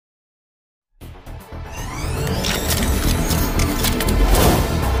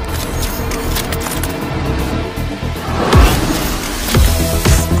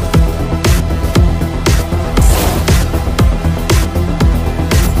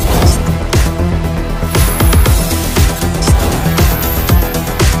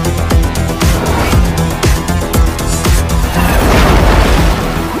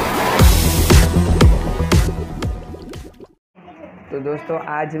दोस्तों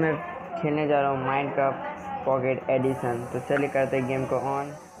आज मैं खेलने जा रहा हूँ माइनक्राफ्ट पॉकेट एडिशन। तो चलिए करते हैं गेम को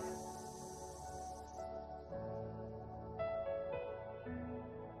ऑन।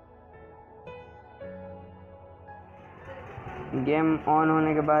 गेम ऑन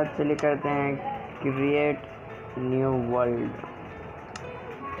होने के बाद चलिए करते हैं क्रिएट न्यू वर्ल्ड।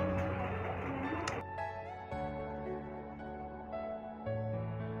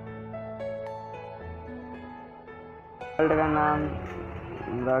 वर्ल्ड का नाम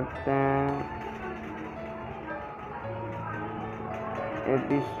रखते हैं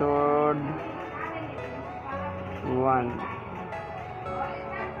ep1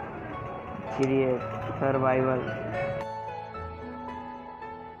 क्रिएट सर्वाइवल।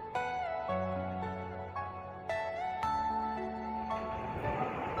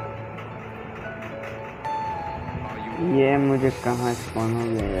 ये मुझे कहाँ स्पॉन हो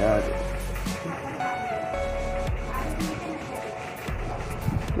गया यार।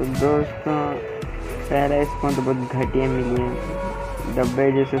 तो दोस्तों पहला स्पॉन तो बहुत घटिया मिली है।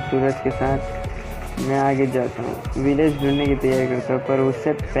 डब्बे जैसे सूरज के साथ मैं आगे जाता हूँ, विलेज ढूंढने की तैयारी करता हूँ, पर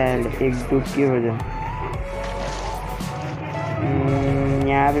उससे पहले एक डुबकी हो जाए।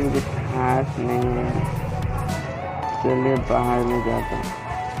 यहाँ पे कुछ खास नहीं है, चलिए बाहर में जाता हूँ।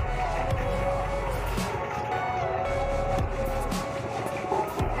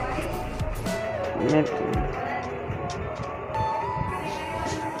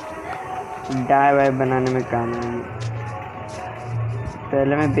 डाई वाई बनाने में काम आएंगे।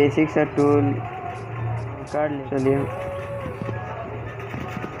 पहले मैं बेसिक सा टूल काट ले। चलिए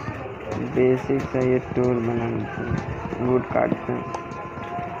बेसिक सा ये टूल बना लेते हैं, वुड काटते हैं।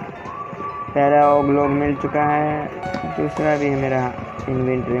 पहला ओग्लोग मिल चुका है, दूसरा भी मेरा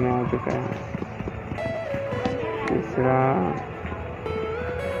इन्वेंटरी में आ चुका है, तीसरा,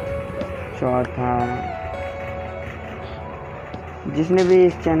 चौथा। जिसने भी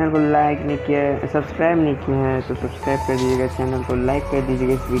इस चैनल को लाइक नहीं किया, सब्सक्राइब नहीं किया है तो सब्सक्राइब कर दीजिएगा, चैनल को लाइक कर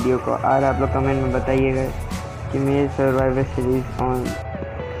दीजिएगा इस वीडियो को। और आप लोग कमेंट में बताइएगा कि मेरी सर्वाइवल सीरीज ऑन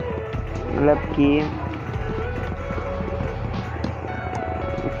मतलब कि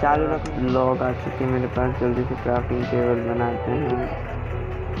चालू रख। लॉग आ चुके हैं मेरे पास, जल्दी से क्राफ्टिंग टेबल बनाते हैं।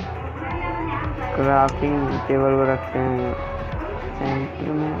 क्राफ्टिंग टेबल को रखते हैं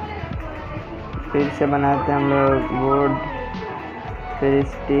सेंटर में, फिर से बनाते हैं हम लोग वुड, फिर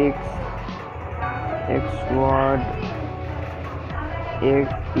स्टिक्स, एक स्वॉर्ड, एक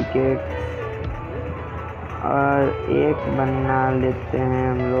पिकेक्स और एक बना लेते हैं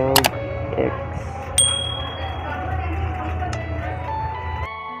हम लोग एक्स।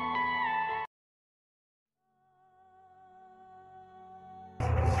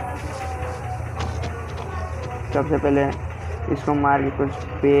 सबसे पहले इसको मार के कुछ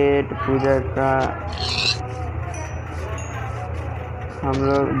पेट पूजा का हम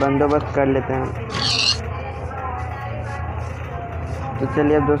लोग बंदोबस्त कर लेते हैं। तो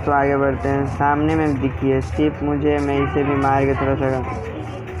चलिए अब दोस्तों आगे बढ़ते हैं। सामने में दिखिए सिर्फ मुझे, मैं इसे भी मार के थोड़ा सा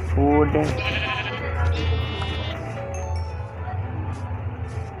फूड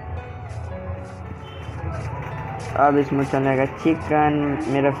अब इसमें चलेगा चिकन,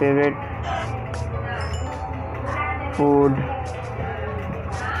 मेरा फेवरेट फूड।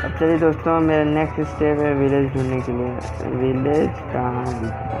 अब चलिए दोस्तों मेरा नेक्स्ट स्टेप है विलेज ढूंढने के लिए। विलेज कहाँ दिखता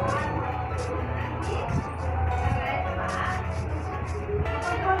है?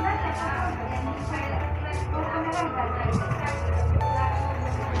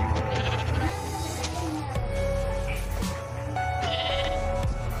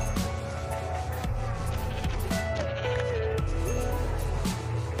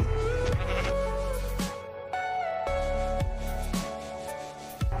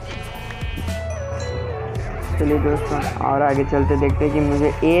 चलिए दोस्तों और आगे चलते देखते हैं कि मुझे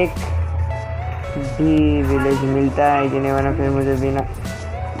एक भी विलेज मिलता है कि नहीं, वरना फिर मुझे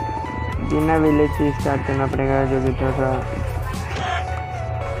बिना विलेज से स्टार्ट करना पड़ेगा, जो कि थोड़ा सा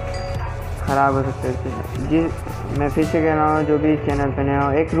ख़राब हो सकता है। जी मैं फिर से कह रहा हूँ, जो भी चैनल पर नया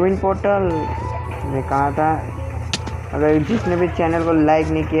हो, एक रूइन पोर्टल मैं कहा था। अगर जिसने भी चैनल को लाइक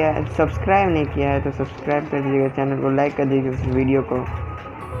नहीं किया है, सब्सक्राइब नहीं किया है तो सब्सक्राइब कर दीजिएगा, चैनल को लाइक कर दीजिएगा इस वीडियो को।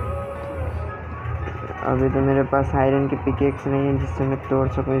 अभी तो मेरे पास आयरन की पिकेक्स नहीं है जिससे मैं तोड़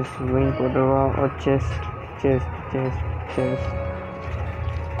सकूँ इस रूइन पोर्टल को। और chest chest chest chest,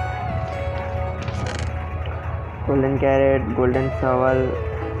 golden carat, golden shovel,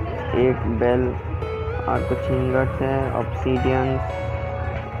 एक बेल और कुछ इंगट्स है, ऑब्सीडियन,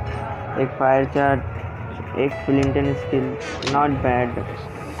 एक फायर चार्ट, एक फ्लिंटन स्किल, नॉट बैड।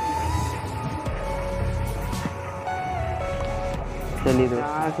 चलिए तो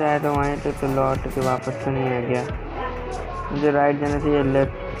यहाँ से आया तो वहीं तो लौट के वापस तो नहीं आ गया। मुझे राइट जाना चाहिए,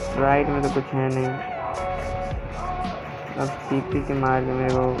 लेफ्ट राइट में तो कुछ है नहीं। अब सीपी के मार के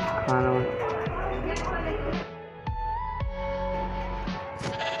मेरे को खाना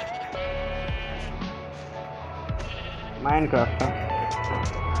माइनक्राफ्ट।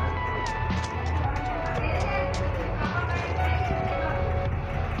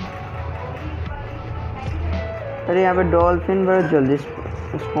 अरे यहाँ पे डॉल्फिन बहुत जल्दी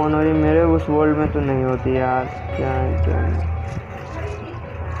स्पॉन हो रही, मेरे उस वर्ल्ड में तो नहीं होती यार। क्या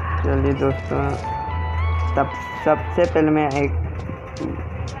चलिए दोस्तों, सबसे पहले मैं एक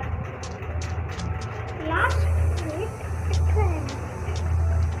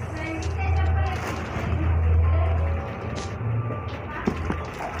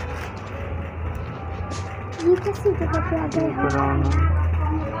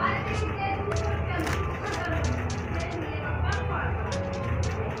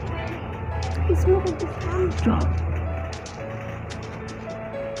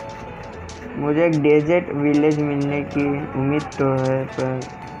मुझे एक डेजर्ट विलेज मिलने की उम्मीद तो है, पर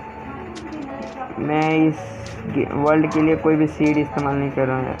मैं इस वर्ल्ड के लिए कोई भी सीड इस्तेमाल नहीं कर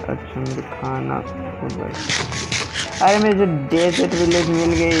रहा हूँ। अच्छा मुझे खाना, अरे मुझे जो डेजर्ट विलेज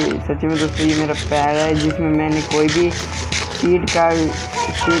मिल गई सच में दोस्तों, ये मेरा प्यारा है जिसमें मैंने कोई भी सीड का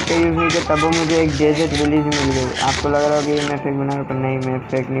यूज़ नहीं किया, तब वो मुझे एक डेजर्ट विलेज मिल गई। आपको लग रहा होगा कि मैं फेक बना रहा हूँ, पर नहीं, मैं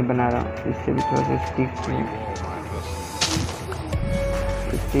फेक नहीं बना रहा हूँ। इससे भी थोड़ा सा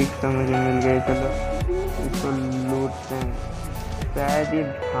स्टिक्स तो मुझे मिल गए। चलो इसको लूटते हैं, शायद ये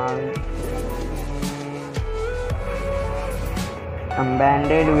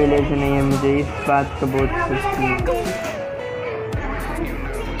अबैंडेड विलेज नहीं है, मुझे इस बात का बहुत खुशी है।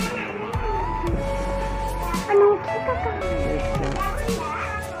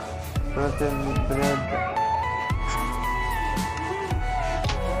 ब्रेड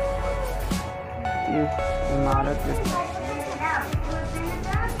इस इमारत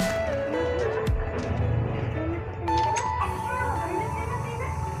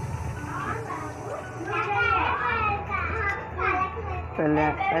पहले,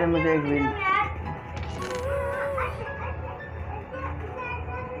 अरे मुझे एक व्हील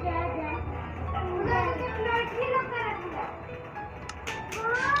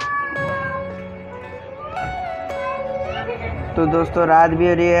तो दोस्तों रात भी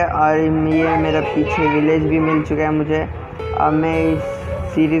हो रही है और ये मेरा पीछे विलेज भी मिल चुका है मुझे। अब मैं इस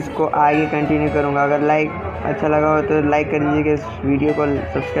सीरीज़ को आगे कंटिन्यू करूँगा। अगर अच्छा लगा हो तो लाइक कर दीजिएगा, इस वीडियो को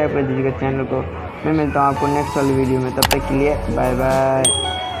सब्सक्राइब कर दीजिएगा चैनल को। मैं मिलता हूँ आपको नेक्स्ट वाली वीडियो में, तब तक के लिए बाय बाय।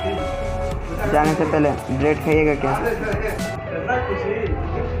 जाने से पहले ब्रेड खाइएगा क्या?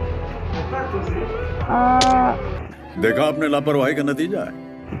 देखा आपने लापरवाही का नतीजा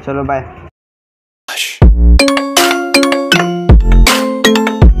है। चलो बाय।